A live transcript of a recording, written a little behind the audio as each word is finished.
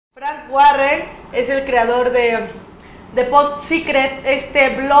Warren es el creador de Postsecrets, este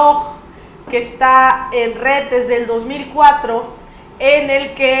blog que está en red desde el 2004, en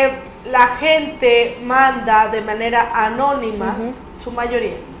el que la gente manda de manera anónima, su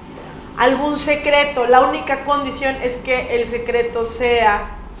mayoría, algún secreto. La única condición es que el secreto sea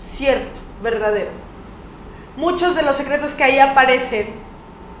cierto, verdadero. Muchos de los secretos que ahí aparecen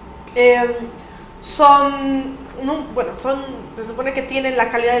se supone que tienen la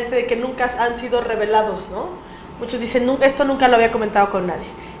calidad de que nunca han sido revelados, ¿no? Muchos dicen, esto nunca lo había comentado con nadie.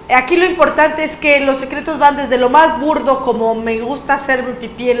 Aquí lo importante es que los secretos van desde lo más burdo, como me gusta hacer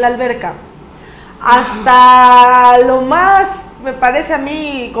pipí en la alberca, hasta lo más, me parece a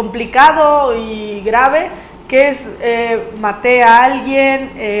mí, complicado y grave, que es maté a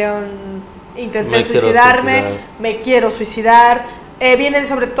alguien, intenté suicidarme, me quiero suicidar. Vienen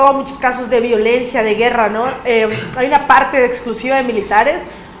sobre todo muchos casos de violencia, de guerra, ¿no? Hay una parte de exclusiva de militares,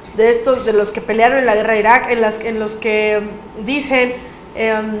 de los que pelearon en la guerra de Irak, en los que dicen,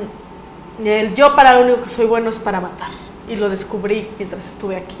 yo para lo único que soy bueno es para matar. Y lo descubrí mientras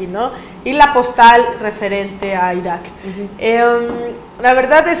estuve aquí, ¿no? Y la postal referente a Irak. La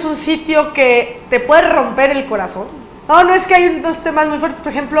verdad es un sitio que te puede romper el corazón. No es que hay dos temas muy fuertes.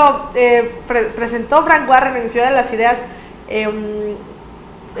 Por ejemplo, presentó Frank Warren en Ciudad de las Ideas,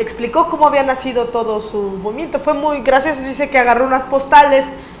 explicó cómo había nacido todo su movimiento. Fue muy gracioso. Dice que agarró unas postales,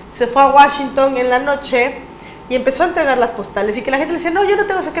 se fue a Washington en la noche y empezó a entregar las postales, y que la gente le decía, no, yo no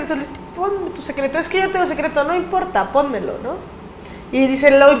tengo secreto. Le dice, ponme tu secreto. Es que yo tengo secreto, no importa, pónmelo, ¿no? Y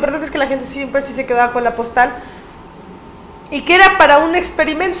dice, lo importante es que la gente siempre sí se quedaba con la postal, y que era para un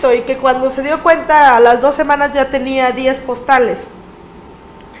experimento, y que cuando se dio cuenta, a las 2 semanas ya tenía 10 postales,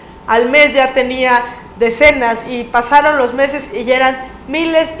 al mes ya tenía decenas, y pasaron los meses y ya eran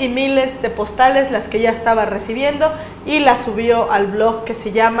miles y miles de postales las que ya estaba recibiendo, y las subió al blog que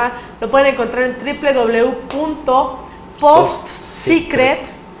se llama, lo pueden encontrar en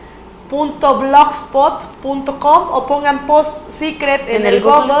www.postsecret.blogspot.com, o pongan Postsecret en el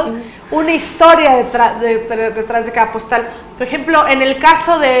Google, una historia detrás de cada postal. Por ejemplo, en el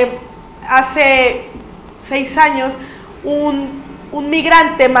caso de hace 6 años, un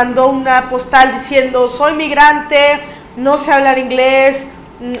migrante mandó una postal diciendo, soy migrante, no sé hablar inglés,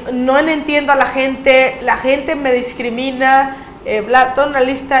 no entiendo a la gente me discrimina, toda una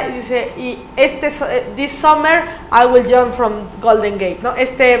lista, y dice, this summer I will jump from Golden Gate, ¿no?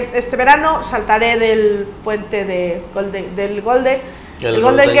 Este verano saltaré del puente del Golden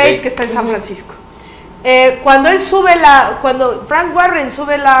Gate, que está en San Francisco. Cuando Frank Warren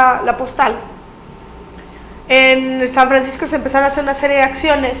sube la postal, en San Francisco se empezaron a hacer una serie de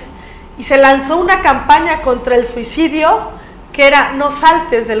acciones y se lanzó una campaña contra el suicidio que era no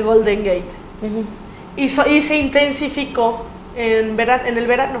saltes del Golden Gate. Y se intensificó en el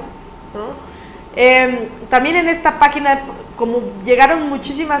verano, ¿no? También en esta página, como llegaron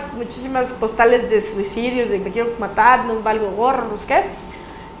muchísimas postales de suicidios, de me quiero matar, no valgo gorro, no sé qué,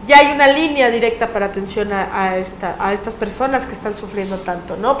 ya hay una línea directa para atención a estas personas que están sufriendo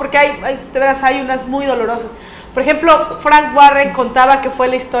tanto, ¿no? Porque de veras hay unas muy dolorosas. Por ejemplo, Frank Warren contaba que fue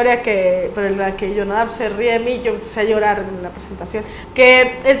la historia por la que Jonadab se ríe de mí, yo empecé a llorar en la presentación,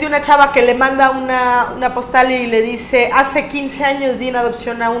 que es de una chava que le manda una postal y le dice, hace 15 años di en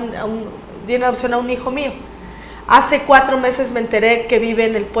adopción a un hijo mío, hace 4 meses me enteré que vive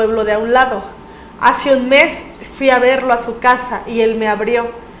en el pueblo de a un lado, hace un mes fui a verlo a su casa y él me abrió,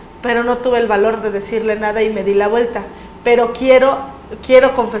 pero no tuve el valor de decirle nada y me di la vuelta, pero quiero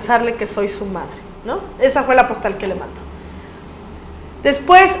confesarle que soy su madre, ¿no? Esa fue la postal que le mandó.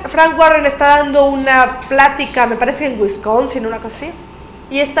 Después Frank Warren está dando una plática, me parece en Wisconsin, una cosa así,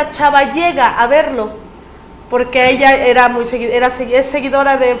 y esta chava llega a verlo porque ella es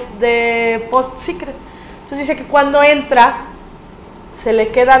seguidora de Postsecret. Entonces dice que cuando entra se le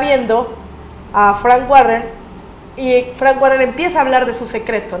queda viendo a Frank Warren, y Frank Warren empieza a hablar de su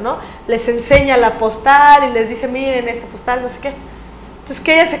secreto, ¿no? Les enseña la postal y les dice, miren esta postal, no sé qué. Entonces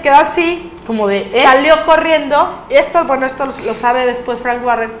que ella se quedó así, como de, salió corriendo, y esto lo sabe después Frank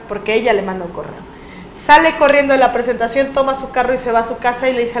Warren, porque ella le manda un correo. Sale corriendo de la presentación, toma su carro y se va a su casa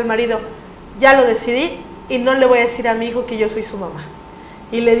y le dice al marido, ya lo decidí y no le voy a decir a mi hijo que yo soy su mamá.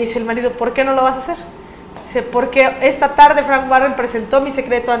 Y le dice el marido, ¿por qué no lo vas a hacer? Dice, porque esta tarde Frank Warren presentó mi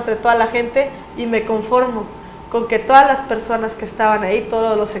secreto ante toda la gente y me conformo con que todas las personas que estaban ahí,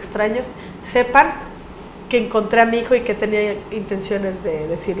 todos los extraños, sepan que encontré a mi hijo y que tenía intenciones de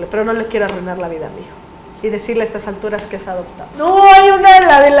decirle, pero no le quiero arruinar la vida a mi hijo y decirle a estas alturas que es adoptado. No, hay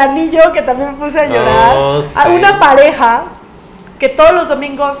la del anillo que también me puse a llorar. Oh, sí. Una pareja que todos los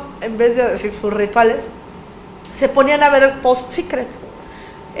domingos, en vez de decir sus rituales, se ponían a ver Postsecret.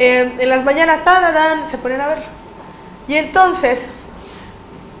 En las mañanas tararán, se ponen a verlo. Y entonces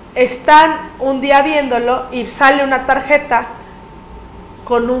están un día viéndolo y sale una tarjeta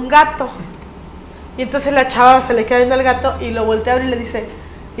con un gato. Y entonces la chava se le queda viendo al gato y lo voltea a ver y le dice,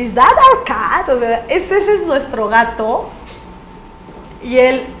 ¿Is that our cat? O sea, ese es nuestro gato. Y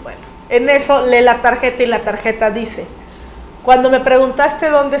él, bueno, en eso lee la tarjeta y la tarjeta dice, cuando me preguntaste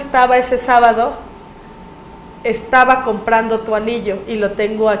dónde estaba ese sábado, estaba comprando tu anillo y lo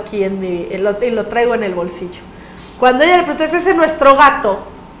tengo aquí y lo traigo en el bolsillo. Cuando ella le preguntó, ¿ese es nuestro gato?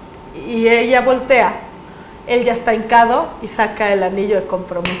 Y ella voltea, él ya está hincado y saca el anillo de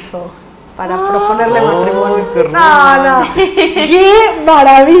compromiso para proponerle matrimonio. No, qué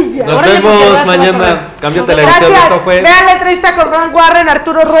maravilla. Nos vemos mañana. Cambio Televisión. Gracias. Vean la entrevista con Frank Warren,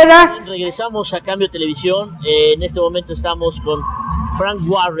 Arturo Rueda. Regresamos a Cambio Televisión. En este momento estamos con Frank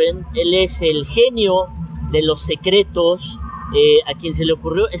Warren. Él es el genio de los secretos, a quien se le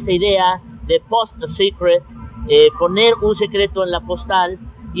ocurrió esta idea de Postsecrets, poner un secreto en la postal.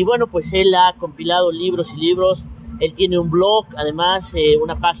 Y bueno, pues él ha compilado libros y libros. Él tiene un blog, además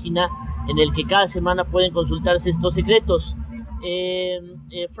una página en el que cada semana pueden consultarse estos secretos.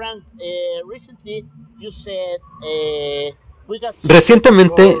 Frank, recently you said,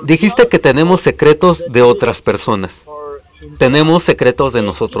 recientemente dijiste que tenemos secretos de otras personas. Tenemos secretos de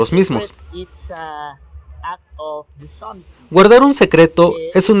nosotros mismos. Guardar un secreto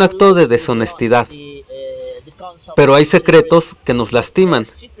es un acto de deshonestidad, pero hay secretos que nos lastiman.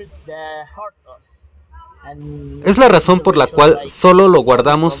 Es la razón por la cual solo lo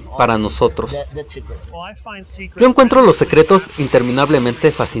guardamos para nosotros. Yo encuentro los secretos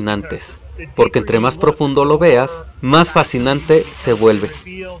interminablemente fascinantes, porque entre más profundo lo veas, más fascinante se vuelve.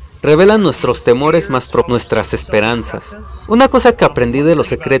 Revelan nuestros temores más nuestras esperanzas. Una cosa que aprendí de los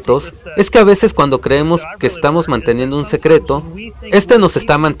secretos es que a veces cuando creemos que estamos manteniendo un secreto, este nos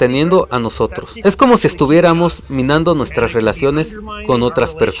está manteniendo a nosotros. Es como si estuviéramos minando nuestras relaciones con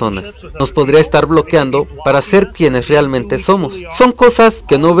otras personas. Nos podría estar bloqueando para ser quienes realmente somos. Son cosas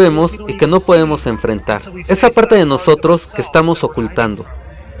que no vemos y que no podemos enfrentar. Esa parte de nosotros que estamos ocultando.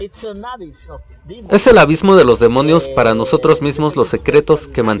 Es el abismo de los demonios para nosotros mismos, los secretos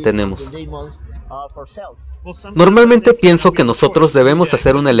que mantenemos. Normalmente pienso que nosotros debemos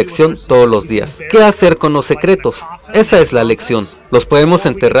hacer una elección todos los días. ¿Qué hacer con los secretos? Esa es la elección. Los podemos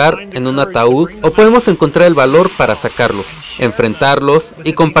enterrar en un ataúd o podemos encontrar el valor para sacarlos, enfrentarlos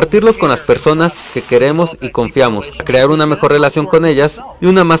y compartirlos con las personas que queremos y confiamos, crear una mejor relación con ellas y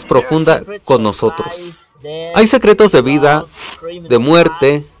una más profunda con nosotros. Hay secretos de vida, de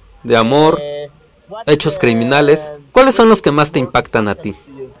muerte, de amor, hechos criminales. ¿Cuáles son los que más te impactan a ti?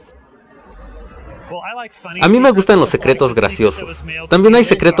 A mí me gustan los secretos graciosos. ¿También hay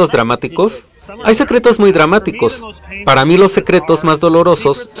secretos dramáticos? Hay secretos muy dramáticos. Para mí los secretos más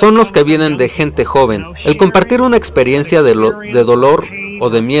dolorosos son los que vienen de gente joven. El compartir una experiencia de dolor o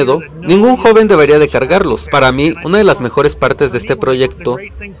de miedo, ningún joven debería de cargarlos. Para mí, una de las mejores partes de este proyecto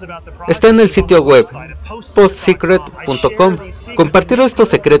está en el sitio web postsecret.com. Compartir estos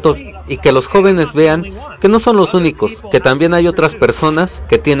secretos y que los jóvenes vean que no son los únicos, que también hay otras personas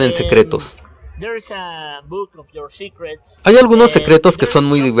que tienen secretos. Hay algunos secretos que son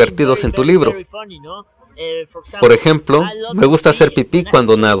muy divertidos en tu libro. Por ejemplo, me gusta hacer pipí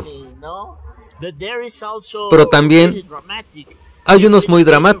cuando nado. Pero también hay unos muy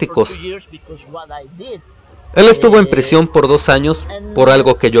dramáticos. Él estuvo en prisión por 2 años por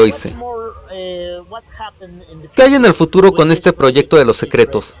algo que yo hice. ¿Qué hay en el futuro con este proyecto de los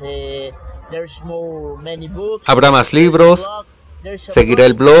secretos? ¿Habrá más libros? ¿Seguirá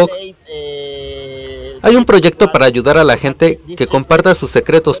el blog? Hay un proyecto para ayudar a la gente que comparta sus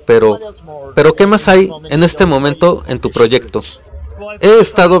secretos, pero ¿qué más hay en este momento en tu proyecto? He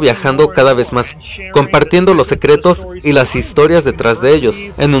estado viajando cada vez más, compartiendo los secretos y las historias detrás de ellos,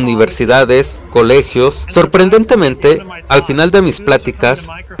 en universidades, colegios. Sorprendentemente, al final de mis pláticas,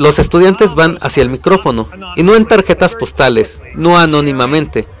 los estudiantes van hacia el micrófono, y no en tarjetas postales, no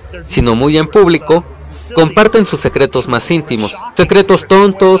anónimamente, sino muy en público. Comparten sus secretos más íntimos, secretos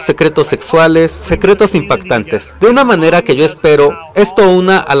tontos, secretos sexuales, secretos impactantes, de una manera que yo espero esto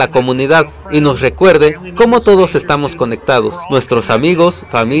una a la comunidad y nos recuerde cómo todos estamos conectados, nuestros amigos,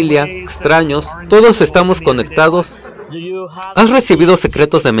 familia, extraños, todos estamos conectados. ¿Has recibido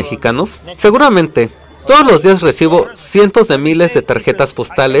secretos de mexicanos? Seguramente. Todos los días recibo cientos de miles de tarjetas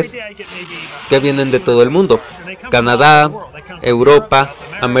postales que vienen de todo el mundo, Canadá, Europa,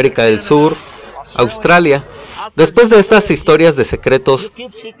 América del Sur, Australia. Después de estas historias de secretos,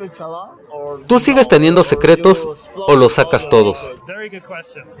 ¿tú sigues teniendo secretos o los sacas todos?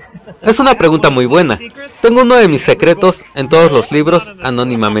 Es una pregunta muy buena. Tengo uno de mis secretos en todos los libros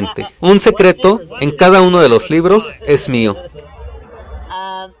anónimamente. Un secreto en cada uno de los libros es mío.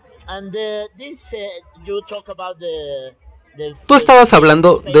 Tú estabas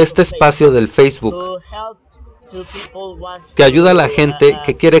hablando de este espacio del Facebook que ayuda a la gente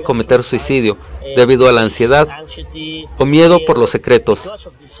que quiere cometer suicidio debido a la ansiedad o miedo por los secretos.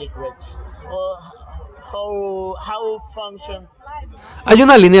 ¿Hay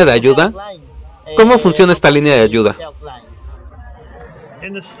una línea de ayuda? ¿Cómo funciona esta línea de ayuda?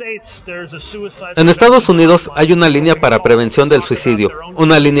 En Estados Unidos hay una línea para prevención del suicidio,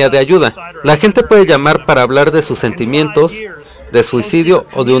 una línea de ayuda. La gente puede llamar para hablar de sus sentimientos, de suicidio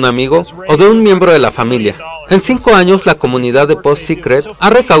o de un amigo o de un miembro de la familia. En 5 años, la comunidad de Postsecrets ha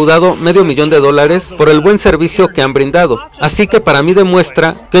recaudado $500,000 por el buen servicio que han brindado. Así que para mí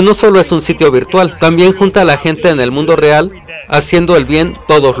demuestra que no solo es un sitio virtual, también junta a la gente en el mundo real, haciendo el bien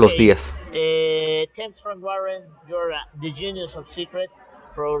todos los días. Thanks, Frank Warren. You're the genius of secrets.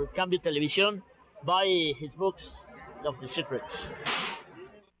 For Cambio Televisión, buy his books of the secrets.